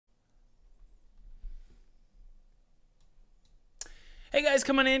Hey guys,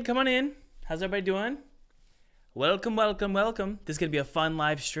 come on in, come on in. How's everybody doing? Welcome, welcome, welcome. This is going to be a fun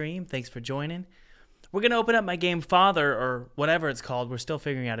live stream. Thanks for joining. We're going to open up my game Father, or whatever it's called. We're still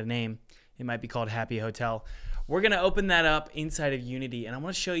figuring out a name. It might be called Happy Hotel. We're going to open that up inside of Unity, and I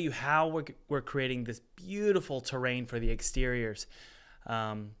want to show you how we're creating this beautiful terrain for the exteriors.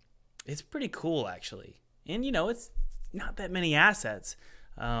 It's pretty cool, actually. And, you know, it's not that many assets.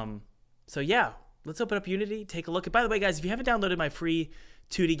 So, yeah, let's open up Unity, take a look. By the way, guys, if you haven't downloaded my free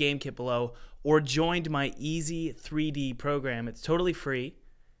 2D game kit below or joined my easy 3D program, it's totally free.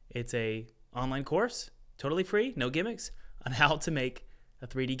 It's a online course, totally free, no gimmicks, on how to make a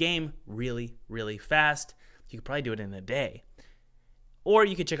 3D game really, really fast. You could probably do it in a day. Or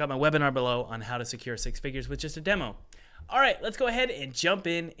you can check out my webinar below on how to secure 6 figures with just a demo. All right, let's go ahead and jump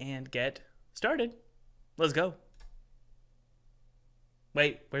in and get started. Let's go.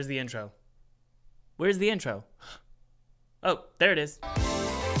 Wait, where's the intro? Where's the intro? Oh, there it is.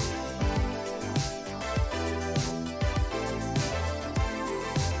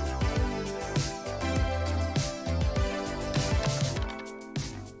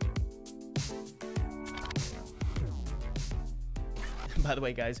 By the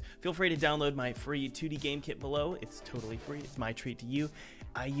way, guys, feel free to download my free 2D game kit below. It's totally free. It's my treat to you.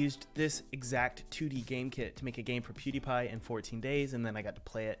 I used this exact 2D game kit to make a game for PewDiePie in 14 days, and then I got to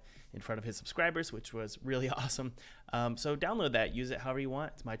play it in front of his subscribers, which was really awesome. So download that. Use it however you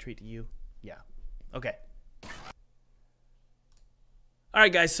want. It's my treat to you. Yeah. Okay. All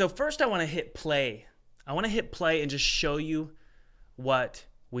right, guys. So first I want to hit play. I want to hit play and just show you what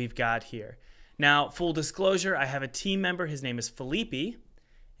we've got here. Now, full disclosure, I have a team member. His name is Felipe,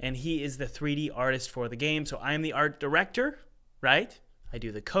 and he is the 3D artist for the game. So I am the art director, right? I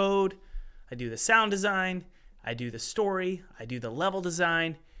do the code, I do the sound design, I do the story, I do the level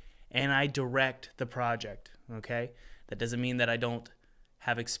design, and I direct the project, okay? That doesn't mean that I don't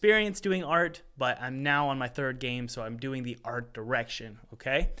have experience doing art, but I'm now on my 3rd game, so I'm doing the art direction,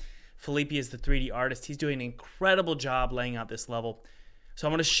 okay? Felipe is the 3D artist. He's doing an incredible job laying out this level. So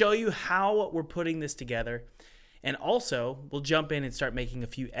I'm going to show you how we're putting this together, and also we'll jump in and start making a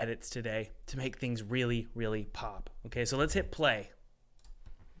few edits today to make things really, really pop. Okay, so let's hit play.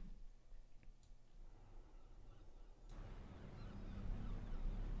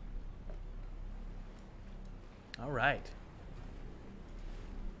 All right.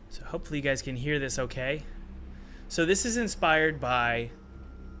 So hopefully you guys can hear this okay. So this is inspired by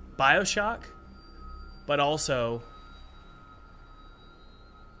BioShock, but also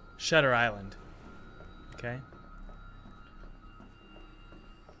Shutter Island, okay?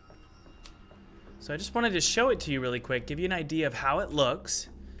 So I just wanted to show it to you really quick, give you an idea of how it looks,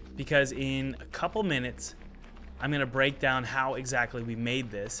 because in a couple minutes, I'm gonna break down how exactly we made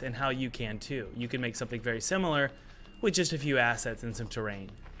this and how you can too. You can make something very similar with just a few assets and some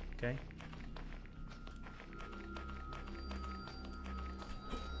terrain, okay?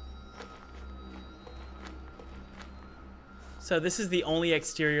 So this is the only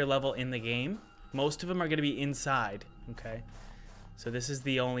exterior level in the game. Most of them are going to be inside, okay? So this is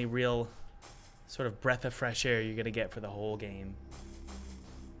the only real sort of breath of fresh air you're going to get for the whole game.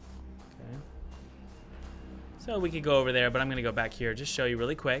 Okay. So we could go over there, but I'm going to go back here, just show you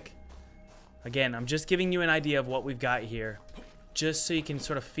really quick. Again, I'm just giving you an idea of what we've got here, just so you can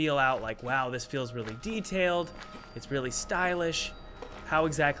sort of feel out like, wow, this feels really detailed. It's really stylish. How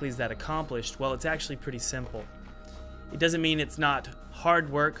exactly is that accomplished? Well, it's actually pretty simple. It doesn't mean it's not hard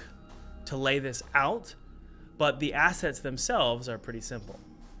work to lay this out, but the assets themselves are pretty simple,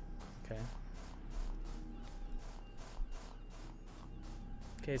 okay?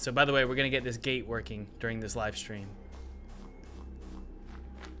 Okay, so by the way, we're gonna get this gate working during this live stream.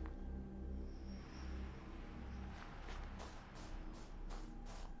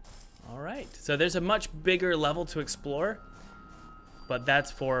 All right, so there's a much bigger level to explore, but that's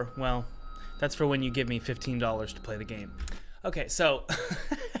for, well, that's for when you give me $15 to play the game. Okay, so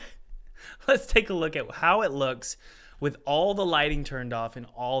let's take a look at how it looks with all the lighting turned off and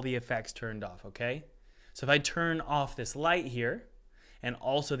all the effects turned off, okay? So if I turn off this light here and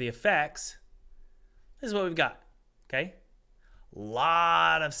also the effects, this is what we've got, okay?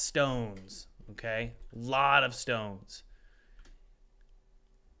 Lot of stones, okay? Lot of stones.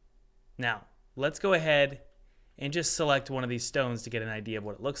 Now, let's go ahead and just select one of these stones to get an idea of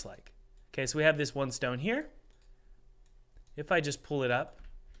what it looks like. Okay, so we have this one stone here. If I just pull it up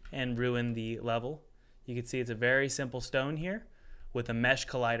and ruin the level, you can see it's a very simple stone here with a mesh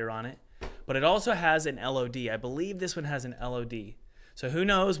collider on it. But it also has an LOD. I believe this one has an LOD. So who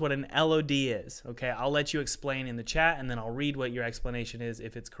knows what an LOD is? Okay, I'll let you explain in the chat, and then I'll read what your explanation is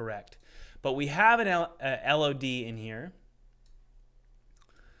if it's correct. But we have an LOD in here.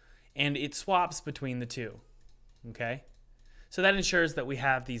 and it swaps between the two, okay? So that ensures that we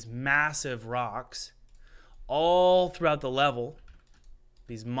have these massive rocks all throughout the level,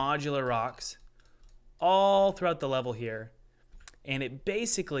 these modular rocks all throughout the level here, and it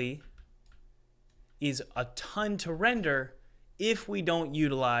basically is a ton to render if we don't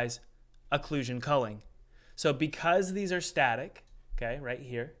utilize occlusion culling. So because these are static, okay, right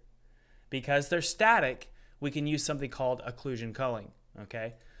here, because they're static, we can use something called occlusion culling,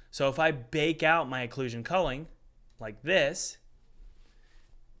 okay? So if I bake out my occlusion culling like this,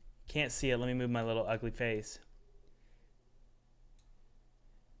 can't see it, let me move my little ugly face.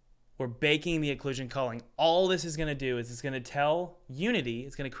 We're baking the occlusion culling. All this is gonna do is it's gonna tell Unity,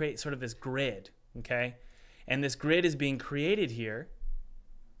 it's gonna create sort of this grid, okay? And this grid is being created here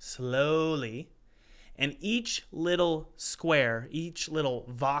slowly, and each little square, each little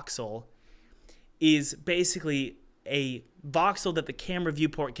voxel is basically a voxel that the camera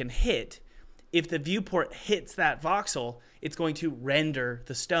viewport can hit. If the viewport hits that voxel, it's going to render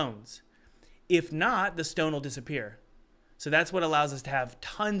the stones. If not, the stone will disappear. So that's what allows us to have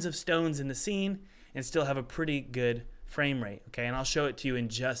tons of stones in the scene and still have a pretty good frame rate, okay? And I'll show it to you in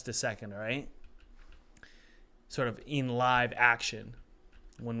just a second, all right? Sort of in live action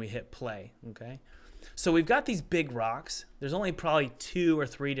when we hit play, okay? So we've got these big rocks. There's only probably 2 or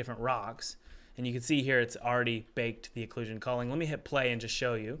 3 different rocks. And you can see here it's already baked the occlusion culling. Let me hit play and just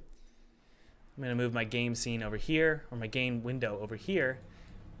show you. I'm gonna move my game scene over here, or my game window over here,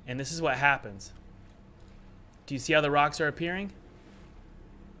 and this is what happens. Do you see how the rocks are appearing?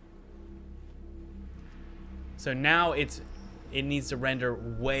 So now it needs to render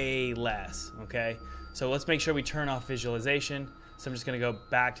way less, okay? So let's make sure we turn off visualization. So I'm just gonna go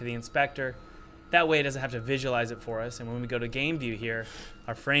back to the inspector. That way it doesn't have to visualize it for us. And when we go to game view here,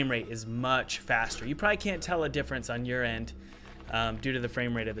 our frame rate is much faster. You probably can't tell a difference on your end due to the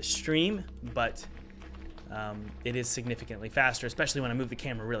frame rate of the stream, but it is significantly faster, especially when I move the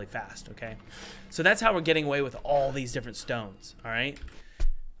camera really fast, okay? So that's how we're getting away with all these different stones, all right?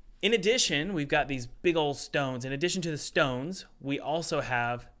 In addition, we've got these big old stones. In addition to the stones, we also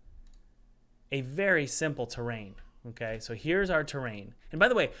have a very simple terrain, okay? So here's our terrain. And by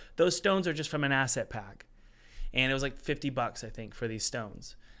the way, those stones are just from an asset pack. And it was like 50 bucks, I think, for these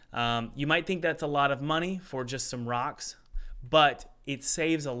stones. You might think that's a lot of money for just some rocks, but it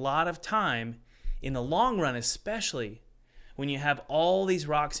saves a lot of time in the long run, especially when you have all these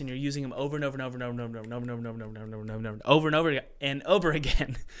rocks and you're using them over and over and over and over and over and over and over and over and over and over and over and over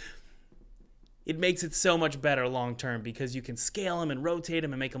again. It makes it so much better long term because you can scale them and rotate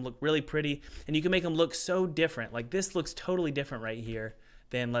them and make them look really pretty, and you can make them look so different. Like this looks totally different right here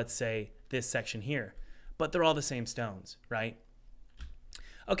than, let's say, this section here, but they're all the same stones, right?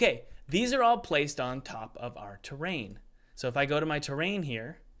 Okay, these are all placed on top of our terrain. So if I go to my terrain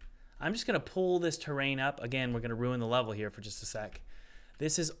here, I'm just gonna pull this terrain up. Again, we're gonna ruin the level here for just a sec.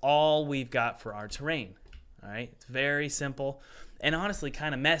 This is all we've got for our terrain, all right? It's very simple and honestly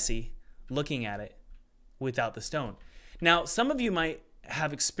kind of messy looking at it without the stone. Now, some of you might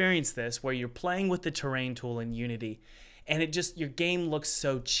have experienced this where you're playing with the terrain tool in Unity and your game looks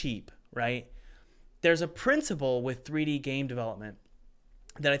so cheap, right? There's a principle with 3D game development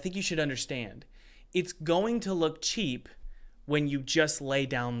that I think you should understand. It's going to look cheap when you just lay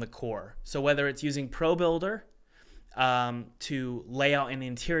down the core. So whether it's using ProBuilder to lay out an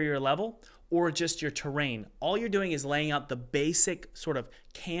interior level or just your terrain, all you're doing is laying out the basic sort of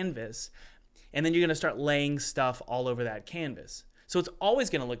canvas, and then you're gonna start laying stuff all over that canvas. So it's always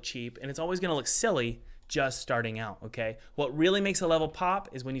gonna look cheap and it's always gonna look silly just starting out, okay? What really makes a level pop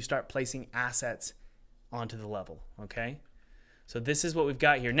is when you start placing assets onto the level, okay? So this is what we've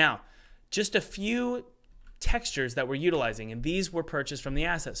got here. Now, just a few textures that we're utilizing, and these were purchased from the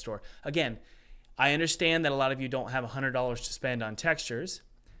asset store. Again, I understand that a lot of you don't have $100 to spend on textures,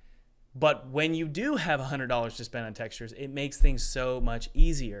 but when you do have $100 to spend on textures, it makes things so much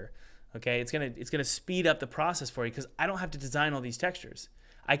easier. Okay, it's gonna speed up the process for you because I don't have to design all these textures.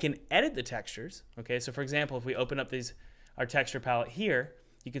 I can edit the textures. Okay, so for example, if we open up our texture palette here,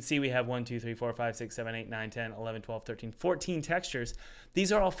 you can see we have 1, 2, 3, 4, 5, 6, 7, 8, 9, 10, 11, 12, 13, 14 textures.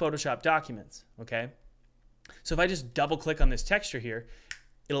 These are all Photoshop documents. Okay, so if I just double click on this texture here,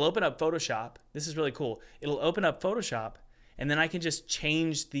 it'll open up Photoshop. This is really cool. It'll open up Photoshop, and then I can just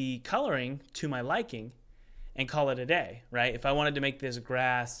change the coloring to my liking and call it a day, right? If I wanted to make this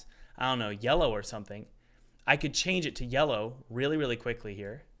grass, I don't know, yellow or something, I could change it to yellow really, really quickly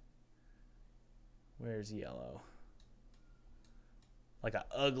here. Where's yellow? Like an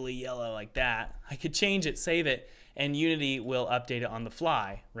ugly yellow like that. I could change it, save it, and Unity will update it on the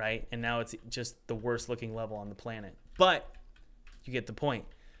fly, right? And now it's just the worst looking level on the planet. But you get the point.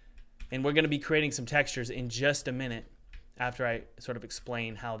 And we're going to be creating some textures in just a minute after I sort of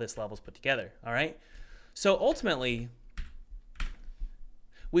explain how this level's put together, all right? So ultimately,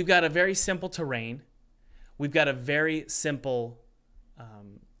 we've got a very simple terrain. We've got a very simple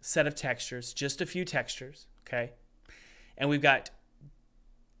set of textures, just a few textures, okay? And we've got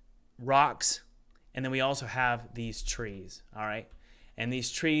rocks, and then we also have these trees, all right? And these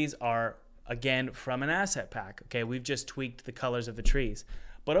trees are, again, from an asset pack, okay? We've just tweaked the colors of the trees.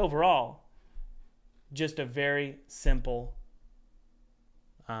 But overall, just a very simple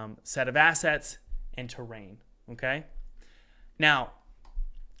set of assets and terrain, okay? Now,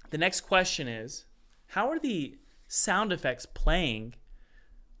 the next question is, how are the sound effects playing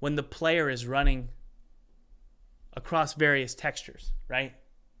when the player is running across various textures, right?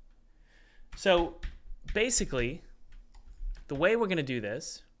 So basically, the way we're going to do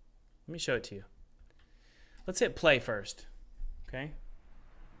this, let me show it to you. Let's hit play first, okay?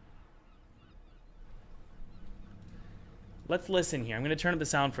 Let's listen here. I'm going to turn up the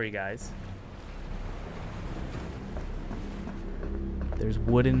sound for you guys. There's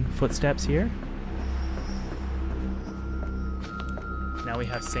wooden footsteps here. Now we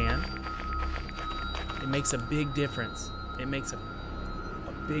have sand. It makes a big difference. It makes a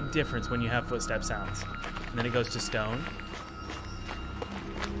big difference when you have footstep sounds. And then it goes to stone.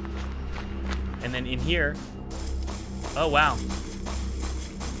 And then in here, oh wow,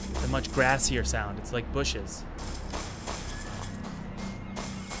 it's a much grassier sound. It's like bushes.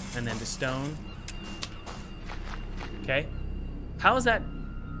 And then to stone. Okay? How is that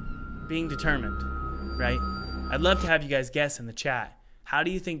being determined, right? I'd love to have you guys guess in the chat. How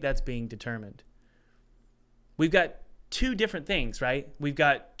do you think that's being determined? We've got two different things, right? We've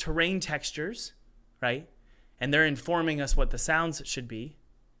got terrain textures, right? And they're informing us what the sounds should be.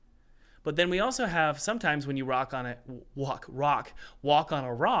 But then we also have, sometimes when you walk on a rock,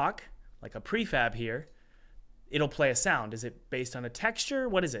 like a prefab here, it'll play a sound. Is it based on a texture?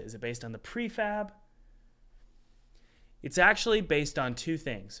 What is it? Is it based on the prefab? It's actually based on two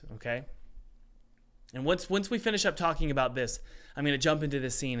things, okay? And once we finish up talking about this, I'm going to jump into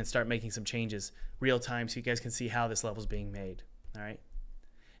this scene and start making some changes real time so you guys can see how this level's being made, all right?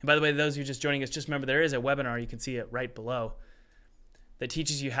 And by the way, those of you just joining us, just remember there is a webinar, you can see it right below, that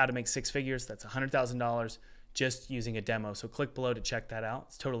teaches you how to make six figures. That's $100,000 just using a demo. So click below to check that out.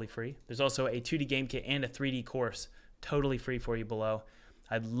 It's totally free. There's also a 2D game kit and a 3D course totally free for you below.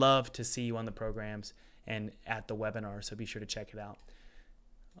 I'd love to see you on the programs and at the webinar, so be sure to check it out.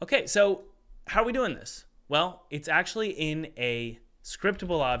 Okay, so how are we doing this? Well, it's actually in a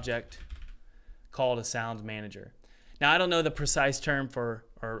scriptable object called a sound manager. Now, I don't know the precise term for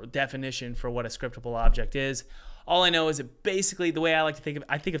or definition for what a scriptable object is. All I know is that basically the way I like to think of,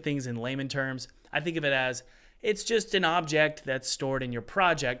 I think of things in layman terms. I think of it as it's just an object that's stored in your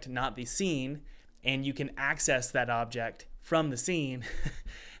project, not the scene, and you can access that object from the scene.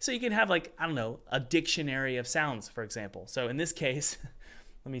 So you can have, like, I don't know, a dictionary of sounds, for example. So in this case,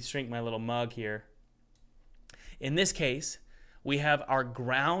 let me shrink my little mug here. In this case, we have our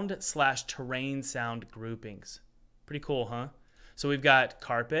ground/terrain sound groupings. Pretty cool, huh? So we've got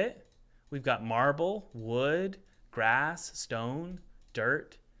carpet, we've got marble, wood, grass, stone,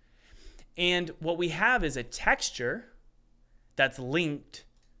 dirt. And what we have is a texture that's linked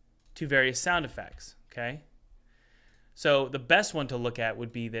to various sound effects, okay? So the best one to look at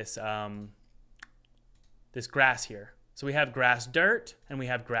would be this, this grass here. So we have grass dirt and we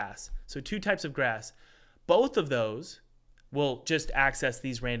have grass. So two types of grass. Both of those will just access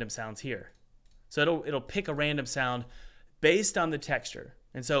these random sounds here. So it'll pick a random sound based on the texture.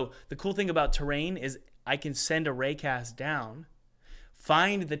 And so the cool thing about terrain is I can send a raycast down,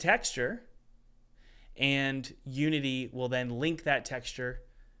 find the texture, and Unity will then link that texture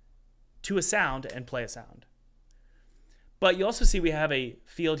to a sound and play a sound. But you also see we have a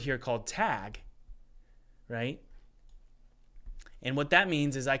field here called tag, right? And what that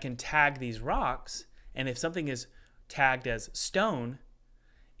means is I can tag these rocks, and if something is tagged as stone,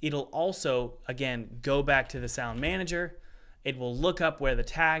 it'll also, again, go back to the sound manager. It will look up where the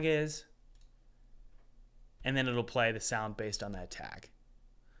tag is, and then it'll play the sound based on that tag.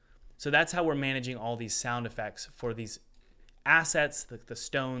 So that's how we're managing all these sound effects for these assets, the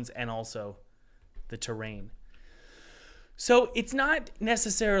stones, and also the terrain. So it's not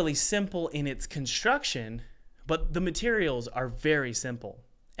necessarily simple in its construction, but the materials are very simple.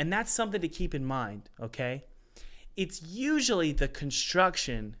 And that's something to keep in mind, okay? It's usually the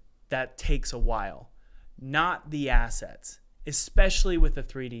construction that takes a while, not the assets, especially with a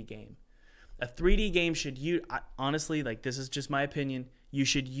 3D game. A 3D game should, honestly, like, this is just my opinion, you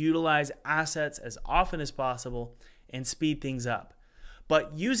should utilize assets as often as possible and speed things up.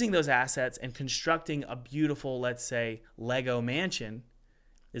 But using those assets and constructing a beautiful, let's say, Lego mansion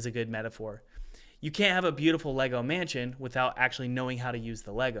is a good metaphor. You can't have a beautiful Lego mansion without actually knowing how to use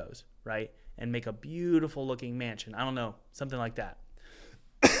the Legos, right? And make a beautiful looking mansion. I don't know, something like that.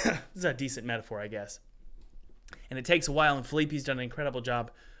 This is a decent metaphor, I guess. And it takes a while, and Felipe's done an incredible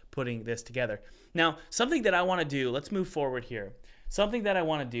job putting this together. Now, something that I want to do, let's move forward here. Something that I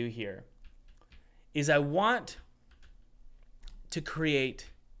want to do here is I want to create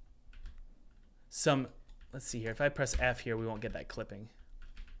some, let's see here. If I press F here, we won't get that clipping.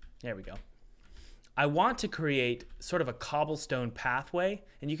 There we go. I want to create sort of a cobblestone pathway.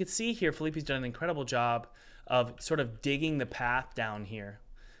 And you can see here, Felipe's done an incredible job of sort of digging the path down here.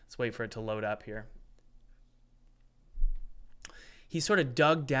 Let's wait for it to load up here. He sort of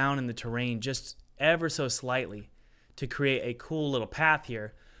dug down in the terrain just ever so slightly to create a cool little path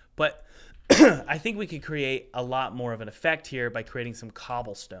here. But I think we could create a lot more of an effect here by creating some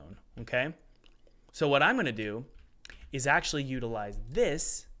cobblestone, okay? So what I'm going to do is actually utilize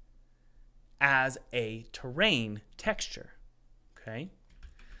this as a terrain texture, okay?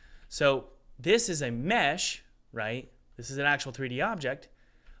 So this is a mesh, right? This is an actual 3D object,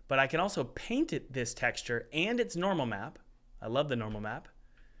 but I can also paint it this texture and its normal map. I love the normal map.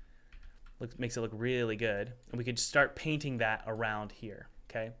 Makes it look really good. And we could start painting that around here,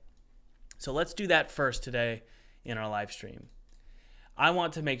 okay? So let's do that first today in our live stream. I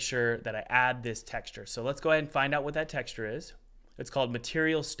want to make sure that I add this texture. So let's go ahead and find out what that texture is. It's called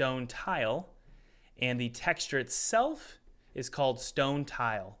Material Stone Tile, and the texture itself is called Stone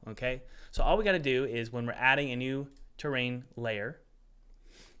Tile, okay? So all we got to do is when we're adding a new terrain layer,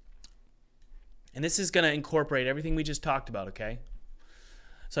 and this is going to incorporate everything we just talked about, okay?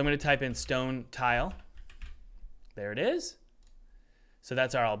 So I'm going to type in Stone Tile. There it is. So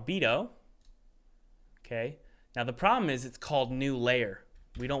that's our albedo. Okay. Now the problem is it's called new layer.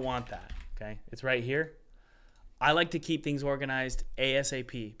 We don't want that. Okay. It's right here. I like to keep things organized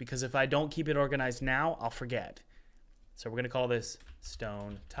ASAP because if I don't keep it organized now, I'll forget. So we're going to call this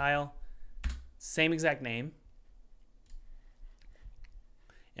Stone Tile. Same exact name.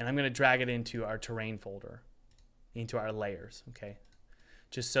 And I'm going to drag it into our terrain folder, into our layers. Okay.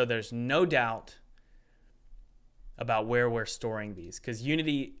 Just so there's no doubt about where we're storing these, because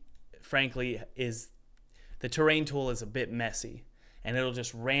Unity, frankly, the terrain tool is a bit messy, and it'll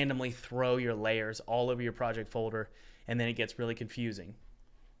just randomly throw your layers all over your project folder, and then it gets really confusing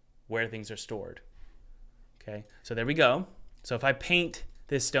where things are stored. Okay, so there we go. So if I paint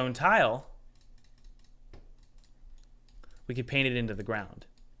this stone tile, we could paint it into the ground.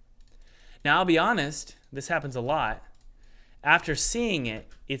 Now, I'll be honest, this happens a lot. After seeing it,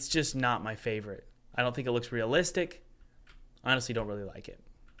 it's just not my favorite. I don't think it looks realistic. I honestly don't really like it,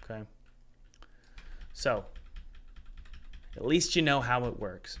 okay? So, at least you know how it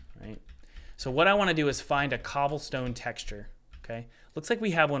works, right? So what I want to do is find a cobblestone texture, okay? Looks like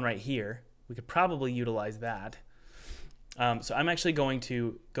we have one right here. We could probably utilize that. So I'm actually going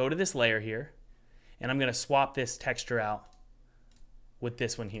to go to this layer here, and I'm going to swap this texture out with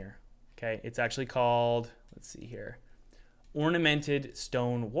this one here, okay? It's actually called, let's see here, Ornamented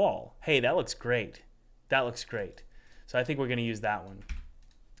Stone Wall. Hey, that looks great. That looks great. So I think we're going to use that one.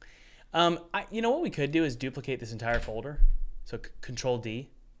 You know what we could do is duplicate this entire folder. So Control D.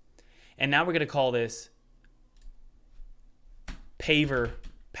 And now we're going to call this Paver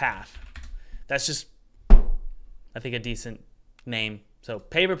Path. That's just, I think, a decent name. So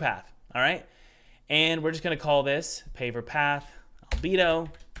Paver Path. All right. And we're just going to call this Paver Path Albedo.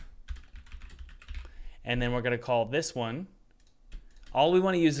 And then we're going to call this one, all we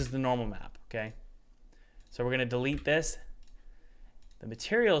want to use is the normal map, okay? So we're going to delete this. The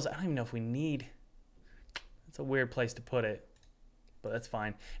materials, I don't even know if we need, it's a weird place to put it, but that's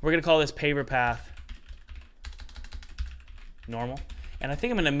fine. We're going to call this Paver Path Normal. And I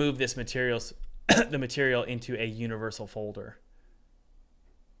think I'm going to move this materials, the material into a universal folder.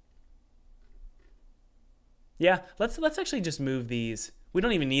 Yeah, let's actually just move these. We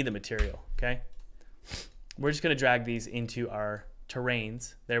don't even need the material, okay? We're just going to drag these into our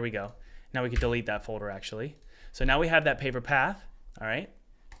terrains. There we go. Now we can delete that folder actually. So now we have that paver path, all right?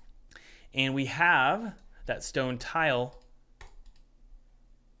 And we have that stone tile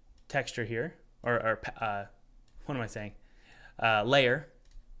texture here, or what am I saying? Layer.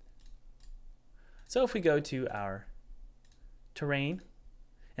 So if we go to our terrain,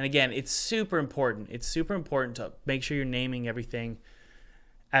 and again, it's super important. It's super important to make sure you're naming everything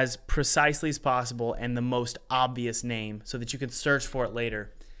as precisely as possible and the most obvious name so that you can search for it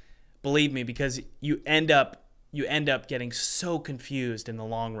later. Believe me, because you end up getting so confused in the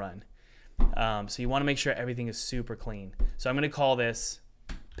long run. So you want to make sure everything is super clean. So I'm going to call this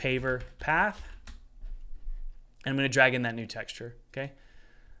paver path. And I'm going to drag in that new texture, okay?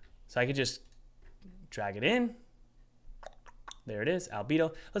 So I could just drag it in. There it is,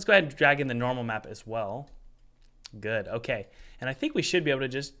 albedo. Let's go ahead and drag in the normal map as well. Good, okay. And I think we should be able to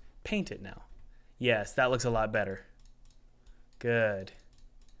just paint it now. Yes, that looks a lot better. Good.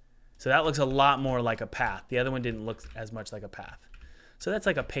 So that looks a lot more like a path. The other one didn't look as much like a path. So that's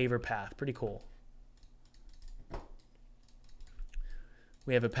like a paver path, pretty cool.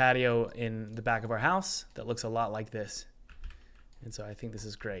 We have a patio in the back of our house that looks a lot like this. And so I think this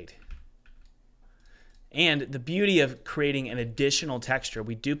is great. And the beauty of creating an additional texture,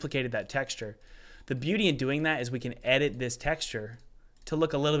 we duplicated that texture. The beauty in doing that is we can edit this texture to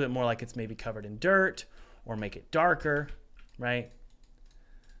look a little bit more like it's maybe covered in dirt or make it darker, right?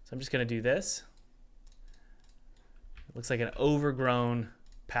 So I'm just going to do this. It looks like an overgrown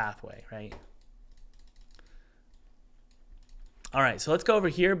pathway, right? All right, so let's go over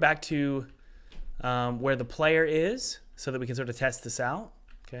here back to where the player is so that we can sort of test this out,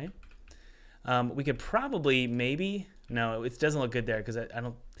 okay? We could probably maybe, no, it doesn't look good there because I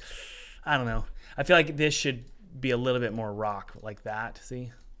don't know. I feel like this should be a little bit more rock like that,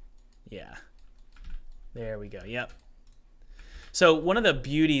 see? Yeah, there we go, yep. So one of the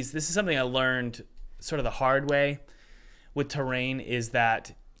beauties, this is something I learned sort of the hard way with terrain, is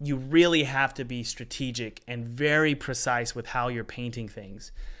that you really have to be strategic and very precise with how you're painting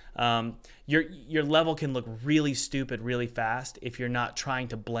things. Your level can look really stupid really fast if you're not trying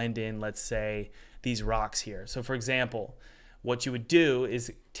to blend in, let's say, these rocks here. So for example, what you would do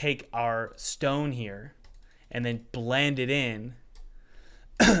is take our stone here and then blend it in.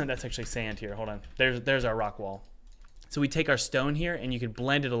 That's actually sand here, hold on. There's our rock wall. So we take our stone here and you can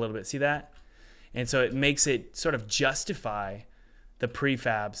blend it a little bit, see that? And so it makes it sort of justify the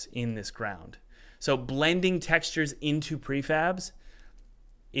prefabs in this ground. So blending textures into prefabs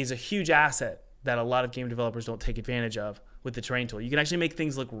is a huge asset that a lot of game developers don't take advantage of with the terrain tool. You can actually make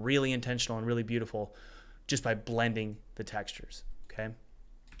things look really intentional and really beautiful just by blending the textures, okay?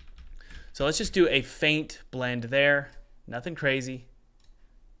 So let's just do a faint blend there, nothing crazy.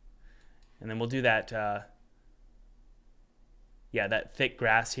 And then we'll do that, yeah, that thick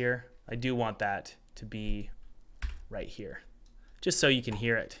grass here. I do want that to be right here, just so you can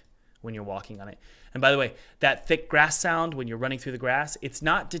hear it when you're walking on it. And by the way, that thick grass sound when you're running through the grass, it's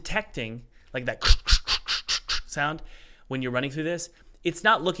not detecting like that sound when you're running through this. It's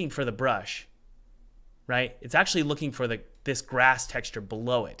not looking for the brush, right? It's actually looking for this grass texture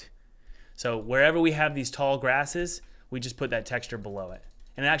below it. So wherever we have these tall grasses, we just put that texture below it.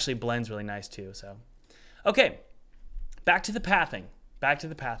 And it actually blends really nice too. So, okay, back to the pathing. Back to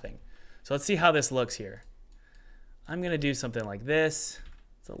the pathing. So let's see how this looks here. I'm gonna do something like this.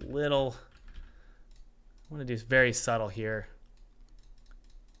 It's a little, I wanna do very subtle here.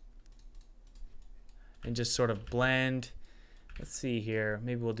 And just sort of blend. Let's see here,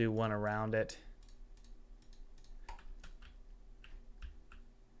 maybe we'll do one around it.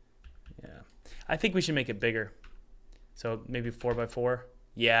 Yeah, I think we should make it bigger. So maybe 4x4.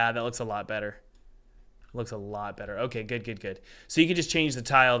 Yeah, that looks a lot better. Looks a lot better. Okay, good, good, good. So you can just change the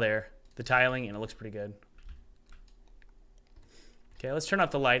tile there, the tiling, and it looks pretty good. Okay, let's turn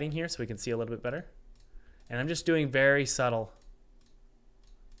off the lighting here so we can see a little bit better. And I'm just doing very subtle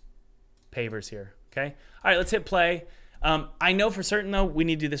pavers here, okay? All right, let's hit play. I know for certain, though, we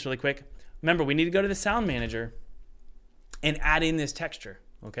need to do this really quick. Remember, we need to go to the sound manager and add in this texture,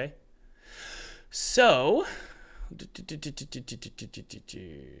 okay? So,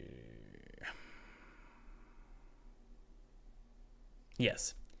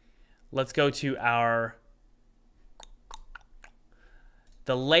 yes, let's go to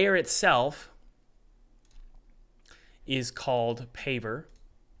the layer itself is called paver.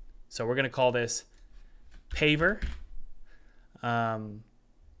 So we're going to call this paver, paver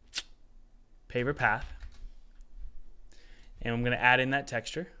path. And I'm going to add in that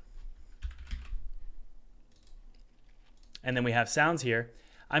texture. And then we have sounds here.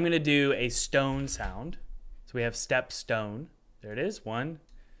 I'm going to do a stone sound. So we have step stone. There it is. 1,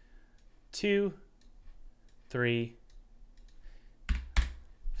 2, 3,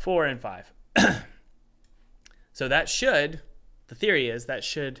 4, and 5. So that should, the theory is that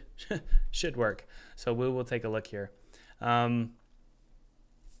should work. So we will take a look here.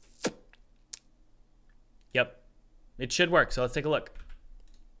 Yep, it should work. So let's take a look.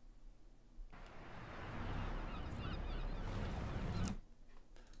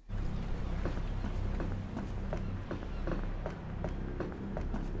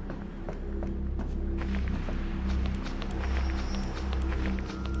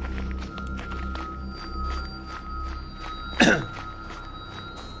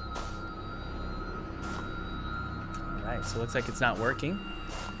 So it looks like it's not working.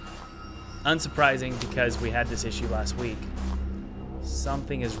 Unsurprising because we had this issue last week.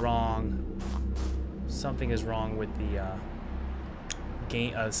 Something is wrong. Something is wrong with the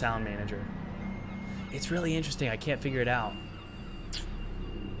sound manager. It's really interesting. I can't figure it out.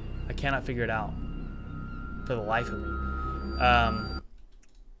 I cannot figure it out for the life of me.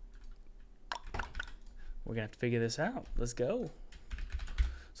 We're gonna have to figure this out. Let's go.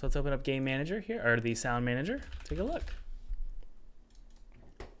 So let's open up Game Manager here, or the Sound Manager. Take a look.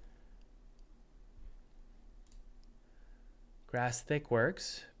 Grass Thick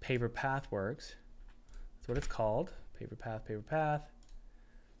works. Paver Path works. That's what it's called. Paver Path, Paver Path.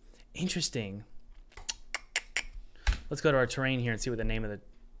 Interesting. Let's go to our terrain here and see what the name of the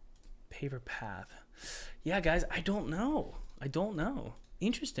Paver Path. Yeah, guys, I don't know. I don't know.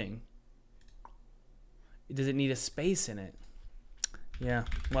 Interesting. Does it need a space in it? Yeah,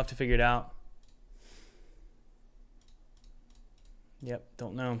 we'll have to figure it out. Yep,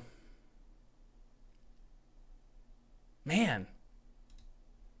 don't know. Man.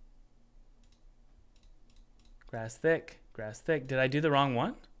 Grass Thick, Grass Thick. Did I do the wrong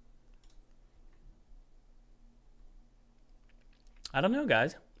one? I don't know,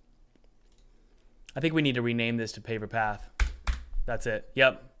 guys. I think we need to rename this to Paver Path. That's it.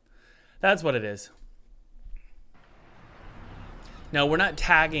 Yep. That's what it is. No, we're not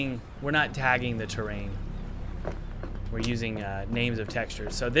tagging the terrain. We're using names of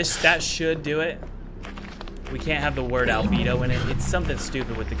textures. So that should do it. We can't have the word albedo in it. It's something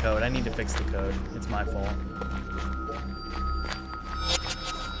stupid with the code. I need to fix the code. It's my fault.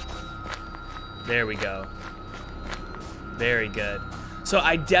 There we go. Very good. So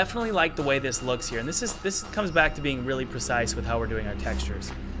I definitely like the way this looks here. And this comes back to being really precise with how we're doing our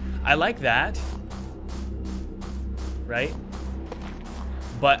textures. I like that. Right?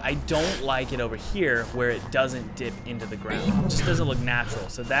 But I don't like it over here where it doesn't dip into the ground. It just doesn't look natural.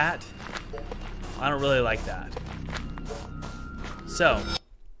 So that, I don't really like that. So,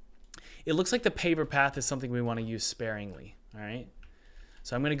 it looks like the Paver Path is something we want to use sparingly. All right?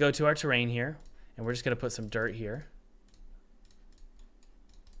 So I'm going to go to our terrain here, and we're just going to put some dirt here.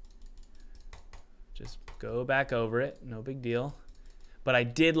 Just go back over it. No big deal. But I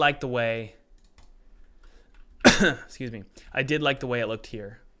did like the way... excuse me. I did like the way it looked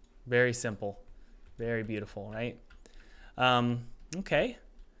here. Very simple. Very beautiful, right? Okay.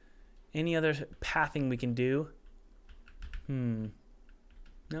 Any other pathing we can do? No,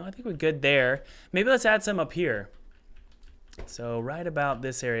 I think we're good there. Maybe let's add some up here. So right about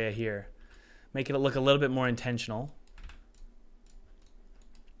this area here. Make it look a little bit more intentional.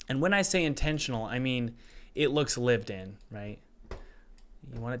 And when I say intentional, I mean it looks lived in, right?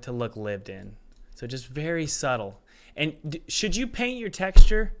 You want it to look lived in. So just very subtle. And should you paint your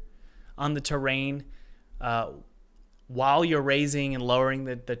texture on the terrain while you're raising and lowering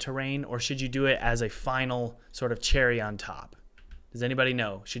the terrain, or should you do it as a final sort of cherry on top? Does anybody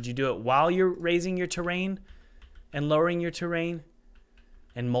know? Should you do it while you're raising your terrain and lowering your terrain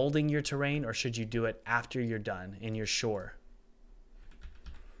and molding your terrain, or should you do it after you're done and you're sure?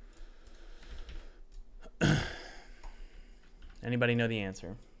 Anybody know the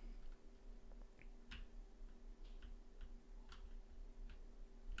answer?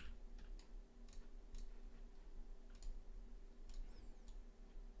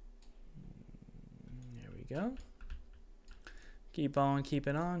 There we go. Keep on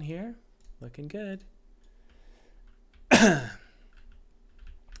keeping on here. Looking good.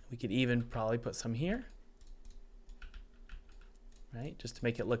 We could even probably put some here. Right? Just to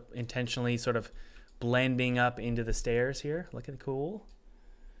make it look intentionally sort of blending up into the stairs here. Looking cool.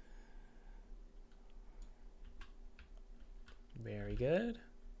 Very good.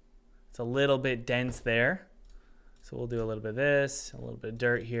 It's a little bit dense there. So we'll do a little bit of this, a little bit of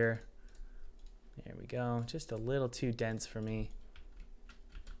dirt here. There we go. Just a little too dense for me.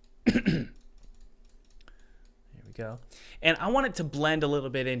 There we go. And I want it to blend a little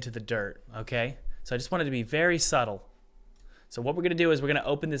bit into the dirt, okay? So I just want it to be very subtle. So what we're going to do is we're going to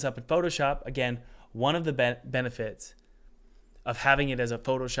open this up in Photoshop. Again, one of the benefits of having it as a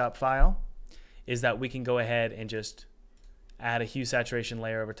Photoshop file is that we can go ahead and just add a hue saturation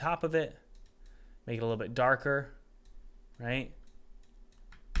layer over top of it, make it a little bit darker, right?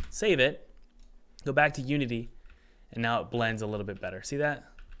 Save it, go back to Unity, and now it blends a little bit better. See that?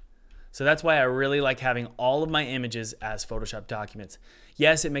 So that's why I really like having all of my images as Photoshop documents.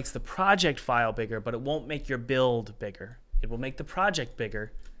 Yes, it makes the project file bigger, but it won't make your build bigger. It will make the project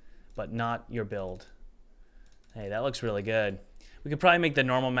bigger, but not your build. Hey, that looks really good. We could probably make the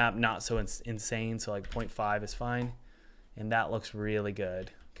normal map not so insane, so like 0.5 is fine. And that looks really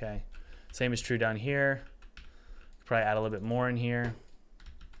good, okay? Same is true down here. probably add a little bit more in here.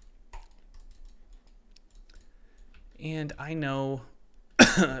 And I know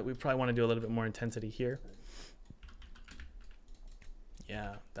we probably want to do a little bit more intensity here.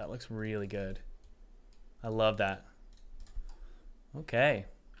 Yeah, that looks really good. I love that. Okay.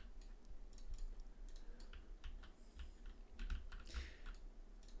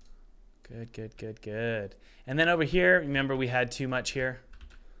 Good, good, good, good. And then over here, remember we had too much here.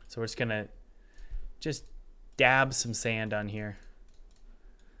 So we're just gonna just dab some sand on here.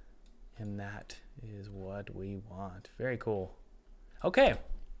 And that is what we want. Very cool. Okay.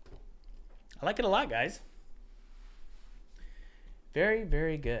 I like it a lot, guys. Very,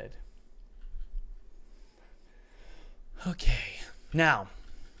 very good. Okay. Now,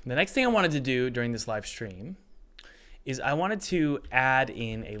 the next thing I wanted to do during this live stream is I wanted to add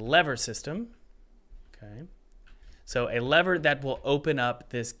in a lever system. Okay. So a lever that will open up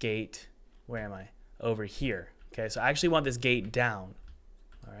this gate. Where am I? Over here. Okay. So I actually want this gate down.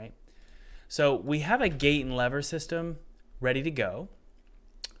 All right. So we have a gate and lever system ready to go.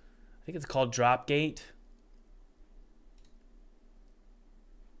 I think it's called drop gate.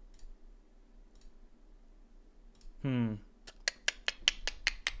 We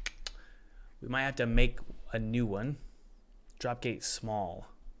might have to make a new one. Drop gate small.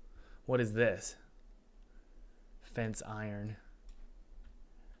 What is this? Fence iron.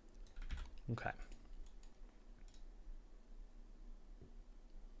 Okay.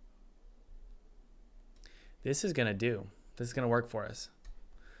 This is gonna do. This is gonna work for us.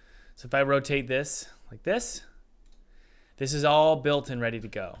 So if I rotate this like this, this is all built and ready to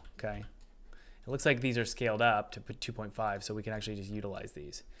go, okay? It looks like these are scaled up to 2.5, so we can actually just utilize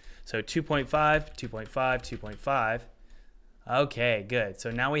these. So 2.5, 2.5, 2.5. Okay, good. So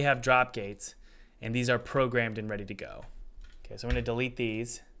now we have drop gates, and these are programmed and ready to go. Okay, so I'm gonna delete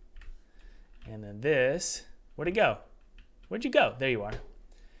these. And then this, where'd it go? Where'd you go? There you are.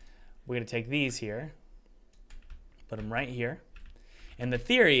 We're gonna take these here, put them right here. And the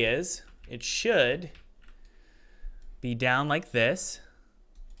theory is it should be down like this.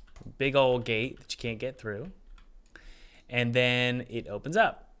 Big old gate that you can't get through. And then it opens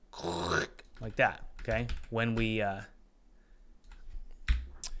up like that, okay? When we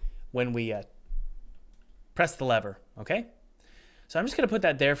press the lever, okay? So I'm just gonna put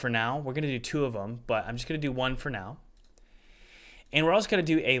that there for now. We're gonna do 2 of them, but I'm just gonna do 1 for now. And we're also gonna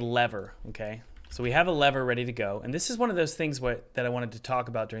do a lever, okay? So we have a lever ready to go. And this is one of those things that I wanted to talk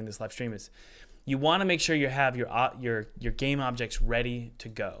about during this live stream is you wanna make sure you have your game objects ready to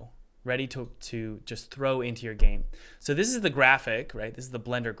go, ready to just throw into your game. So this is the graphic, right? This is the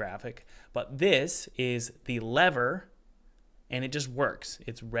Blender graphic, but this is the lever and it just works.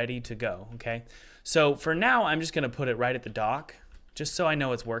 It's ready to go, okay? So for now, I'm just gonna put it right at the dock just so I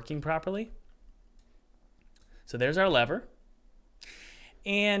know it's working properly. So there's our lever.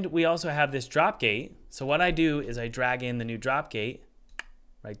 And we also have this drop gate. So what I do is I drag in the new drop gate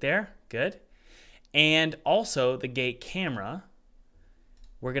right there, good. And also the gate camera.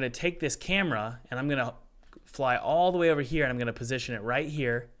 We're gonna take this camera and I'm gonna fly all the way over here and I'm gonna position it right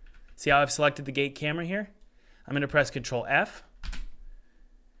here. See how I've selected the gate camera here? I'm gonna press Control F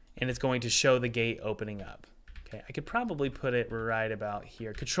and it's going to show the gate opening up. Okay, I could probably put it right about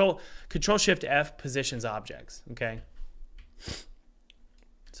here. Control Shift F positions objects, okay?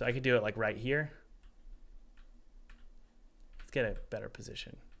 So I could do it like right here. Let's get a better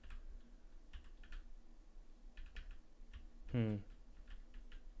position.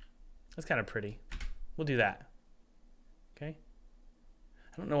 That's kind of pretty. We'll do that. Okay.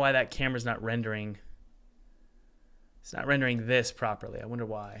 I don't know why that camera's not rendering. It's not rendering this properly. I wonder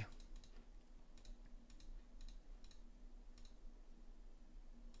why.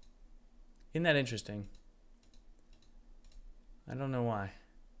 Isn't that interesting? I don't know why.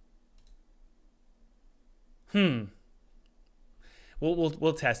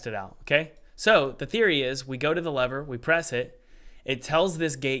 We'll test it out, okay? So the theory is we go to the lever, we press it, it tells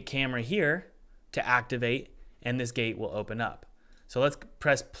this gate camera here to activate, and this gate will open up. So let's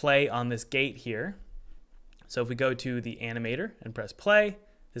press play on this gate here. So if we go to the animator and press play,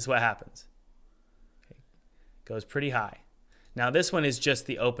 this is what happens. Okay. Goes pretty high. Now this one is just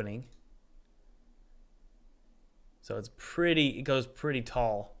the opening. So it goes pretty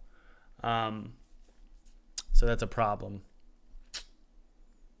tall. So that's a problem.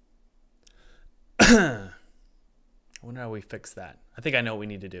 I wonder how we fix that. I think I know what we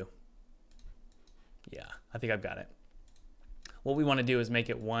need to do. Yeah, I think I've got it. What we want to do is make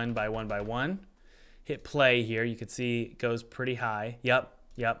it 1 by 1 by 1. Hit play here. You can see it goes pretty high. Yep.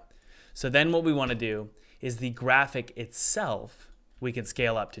 So then what we want to do is the graphic itself, we can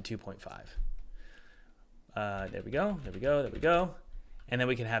scale up to 2.5. There we go. There we go. There we go. And then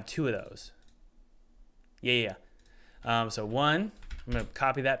we can have 2 of those. Yeah. So 1, I'm going to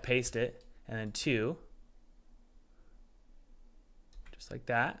copy that, paste it, and then 2. Just like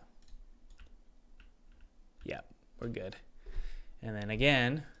that. Yeah, we're good. And then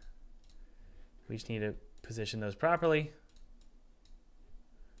again, we just need to position those properly.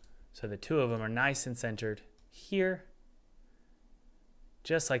 So the 2 of them are nice and centered here.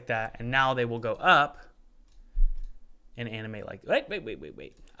 Just like that. And now they will go up and animate like,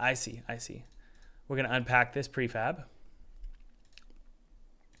 wait. I see. We're going to unpack this prefab.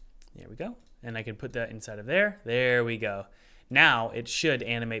 There we go. And I can put that inside of there. There we go. Now it should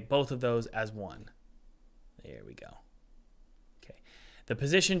animate both of those as one. There we go. Okay. The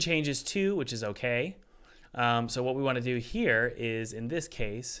position changes too, which is okay. So what we want to do here is, in this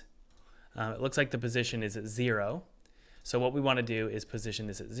case, it looks like the position is at 0. So what we want to do is position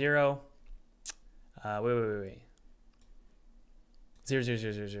this at 0. Wait. 0, 0,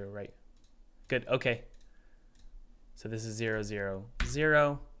 0, 0, 0, right. Good, okay. So this is 0, 0,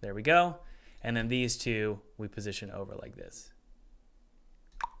 0. There we go. And then these 2 we position over like this.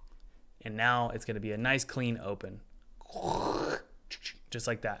 And now it's going to be a nice clean open. Just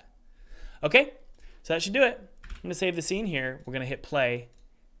like that. Okay, so that should do it. I'm going to save the scene here. We're going to hit play.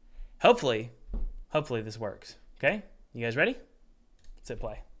 Hopefully this works. Okay, you guys ready? Let's hit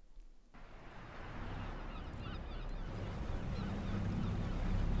play.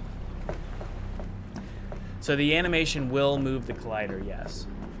 So the animation will move the collider, yes.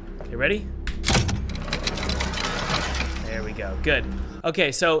 Okay, ready? There we go, good.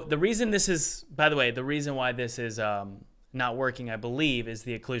 Okay, so the reason this is, by the way, the reason why this is not working, I believe, is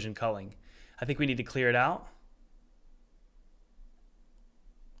the occlusion culling. I think we need to clear it out.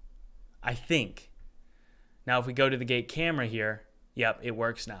 I think. Now if we go to the gate camera here, yep, it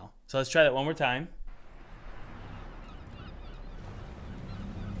works now. So let's try that one more time.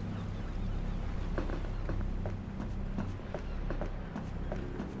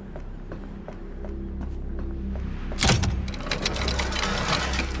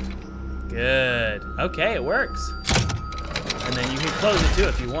 Good. Okay, it works. And then you can close it too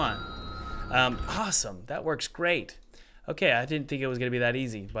if you want. Awesome. That works great. Okay, I didn't think it was going to be that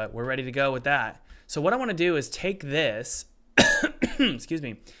easy, but we're ready to go with that. So what I want to do is take this, excuse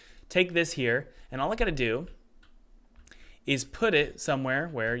me, take this here, and all I got to do is put it somewhere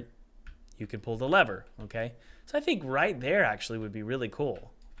where you can pull the lever, okay? So I think right there actually would be really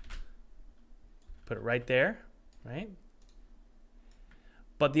cool. Put it right there, right?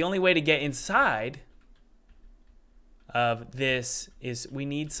 But the only way to get inside of this is we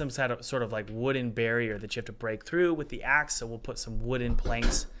need some sort of like wooden barrier that you have to break through with the axe. So we'll put some wooden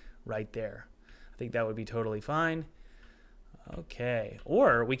planks right there. I think that would be totally fine. Okay,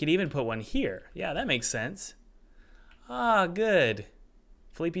 or we could even put one here. Yeah, that makes sense. Ah, good.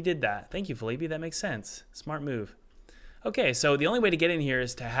 Felipe did that. Thank you, Felipe. That makes sense. Smart move. Okay, so the only way to get in here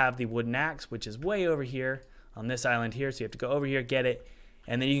is to have the wooden axe, which is way over here on this island here. So you have to go over here, get it,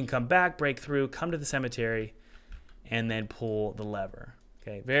 and then you can come back, break through, come to the cemetery, and then pull the lever.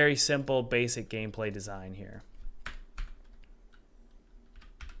 Okay, very simple, basic gameplay design here.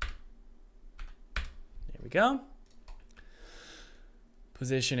 There we go.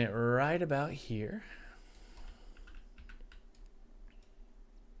 Position it right about here.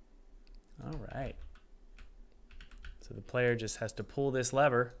 All right. So the player just has to pull this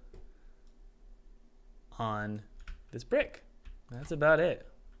lever on this brick. That's about it.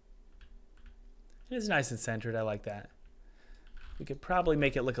 It is nice and centered. I like that. We could probably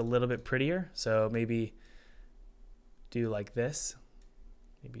make it look a little bit prettier. So maybe do like this.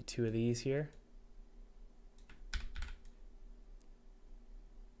 Maybe 2 of these here.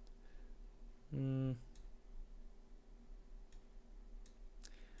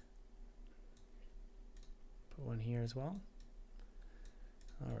 Put one here as well.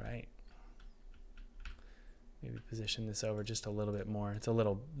 All right. Maybe position this over just a little bit more. It's a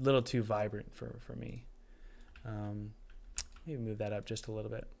little too vibrant for me. Maybe move that up just a little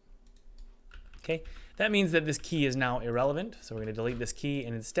bit. Okay, that means that this key is now irrelevant. So we're going to delete this key,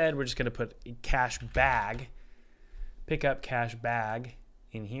 and instead we're just going to put a cash bag, pick up cash bag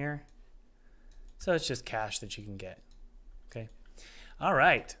in here. So it's just cash that you can get. Okay, all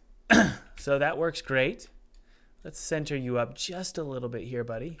right. So that works great. Let's center you up just a little bit here,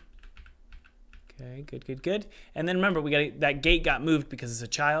 buddy. Okay, good. And then remember, that gate got moved because it's a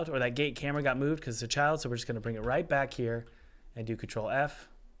child, or that gate camera got moved because it's a child. So we're just going to bring it right back here and do Control F.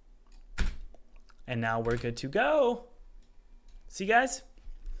 And now we're good to go. See, guys?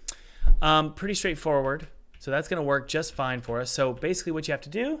 Pretty straightforward. So that's going to work just fine for us. So basically what you have to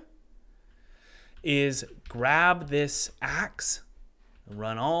do is grab this axe,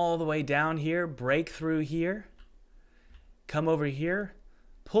 run all the way down here, break through here, come over here,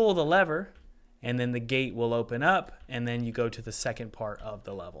 pull the lever, and then the gate will open up, and then you go to the second part of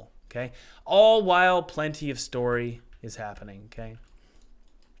the level, okay? All while plenty of story is happening, okay?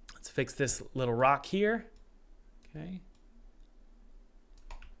 Let's fix this little rock here, okay?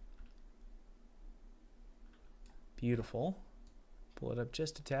 Beautiful. Pull it up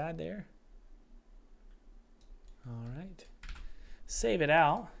just a tad there. All right. Save it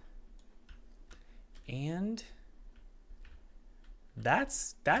out. And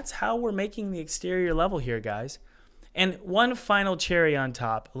that's how we're making the exterior level here, guys. And one final cherry on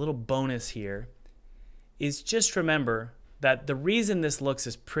top, a little bonus here, is just remember that the reason this looks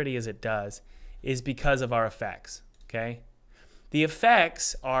as pretty as it does is because of our effects, okay? The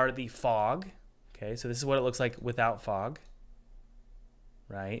effects are the fog, okay? So this is what it looks like without fog,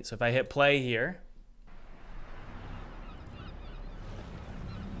 right? So if I hit play here,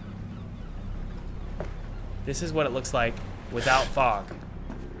 this is what it looks like without fog.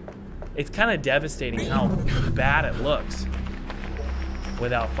 It's kind of devastating how bad it looks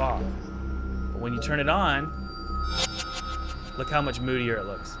without fog. But when you turn it on, look how much moodier it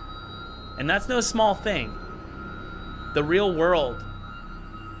looks. And that's no small thing. The real world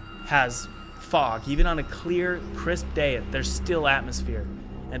has fog. Even on a clear, crisp day, there's still atmosphere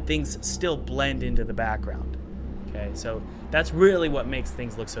and things still blend into the background. Okay, so that's really what makes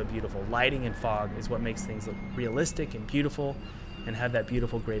things look so beautiful. Lighting and fog is what makes things look realistic and beautiful and have that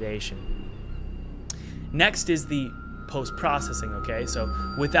beautiful gradation. Next is the post-processing, okay? So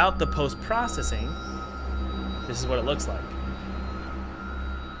without the post-processing, this is what it looks like,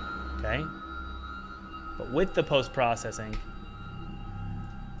 okay? But with the post-processing,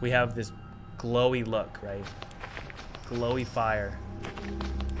 we have this glowy look, right? Glowy fire.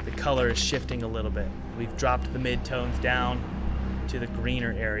 The color is shifting a little bit. We've dropped the mid-tones down to the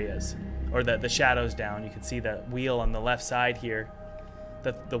greener areas, or the shadows down. You can see the wheel on the left side here,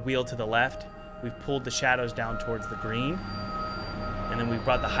 the wheel to the left. We've pulled the shadows down towards the green, and then we've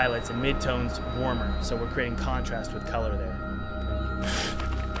brought the highlights and mid-tones warmer, so we're creating contrast with color there.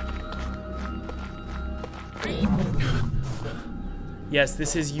 Yes,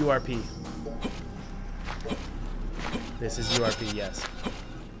 this is URP. This is URP, yes.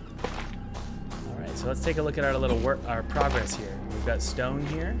 All right, so let's take a look at our progress here. We've got stone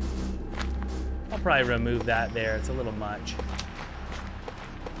here. I'll probably remove that there. It's a little much.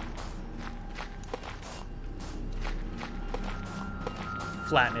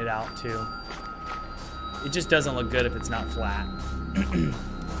 Flatten it out too. It just doesn't look good if it's not flat.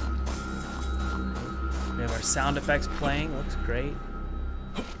 We have our sound effects playing. Looks great.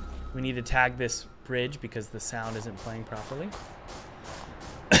 We need to tag this bridge because the sound isn't playing properly.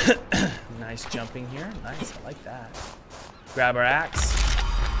 Nice jumping here. Nice, I like that. Grab our axe.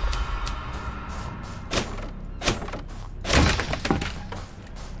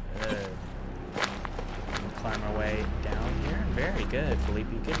 Good. Climb our way down here. Very good, Felipe.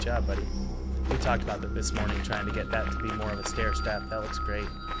 Good job, buddy. We talked about that this morning, trying to get that to be more of a stair step. That looks great.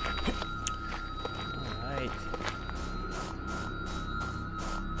 All right.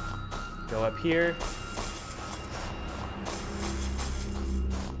 Go up here.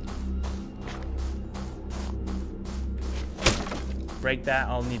 Break that.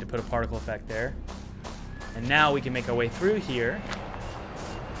 I'll need to put a particle effect there. And now we can make our way through here.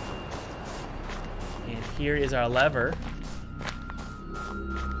 And here is our lever. We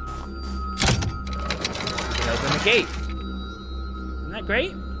can open the gate. Isn't that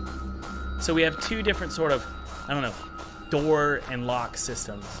great? So we have two different sort of, I don't know, door and lock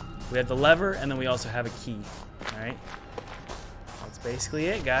systems. We have the lever, and then we also have a key. All right? That's basically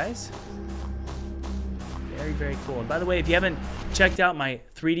it, guys. Very, very cool. And by the way, if you haven't checked out my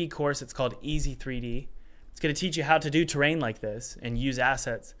 3D course, it's called Easy 3D. It's going to teach you how to do terrain like this and use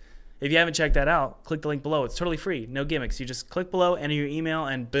assets. If you haven't checked that out, click the link below. It's totally free, no gimmicks. You just click below, enter your email,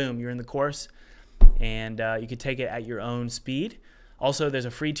 and boom, you're in the course. And you can take it at your own speed. Also, there's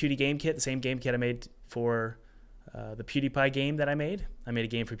a free 2D game kit, the same game kit I made for the PewDiePie game that I made. I made a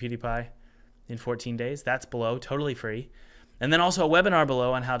game for PewDiePie in 14 days. That's below, totally free. And then also a webinar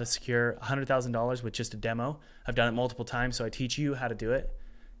below on how to secure $100,000 with just a demo. I've done it multiple times, so I teach you how to do it.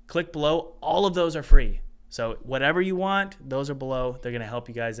 Click below. All of those are free. So whatever you want, those are below. They're going to help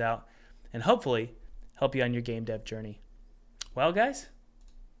you guys out and hopefully help you on your game dev journey. Well, guys,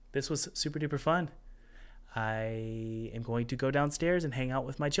 this was super duper fun. I am going to go downstairs and hang out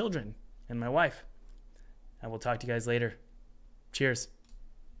with my children and my wife. I will talk to you guys later. Cheers.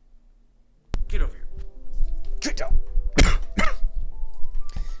 Get over here. Get down.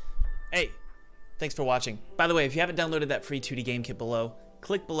 Hey, Thanks for watching. By the way, if you haven't downloaded that free 2D game kit below,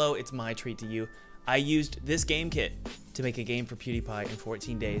 click below. It's my treat to you. I used this game kit to make a game for PewDiePie in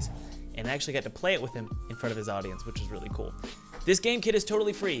 14 days, and I actually got to play it with him in front of his audience, which was really cool. This game kit is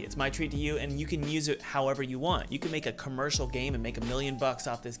totally free. It's my treat to you, and you can use it however you want. You can make a commercial game and make $1 million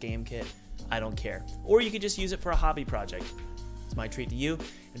off this game kit. I don't care. Or you could just use it for a hobby project. It's my treat to you.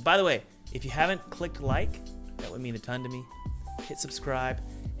 And by the way, if you haven't clicked like, that would mean a ton to me. Hit subscribe.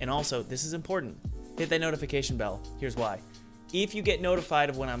 And also, this is important, hit that notification bell. Here's why. If you get notified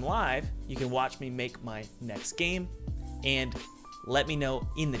of when I'm live, you can watch me make my next game, and let me know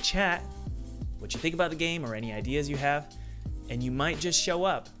in the chat what you think about the game or any ideas you have, and you might just show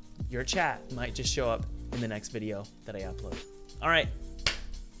up. Your chat might just show up in the next video that I upload. All right,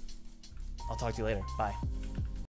 I'll talk to you later. Bye.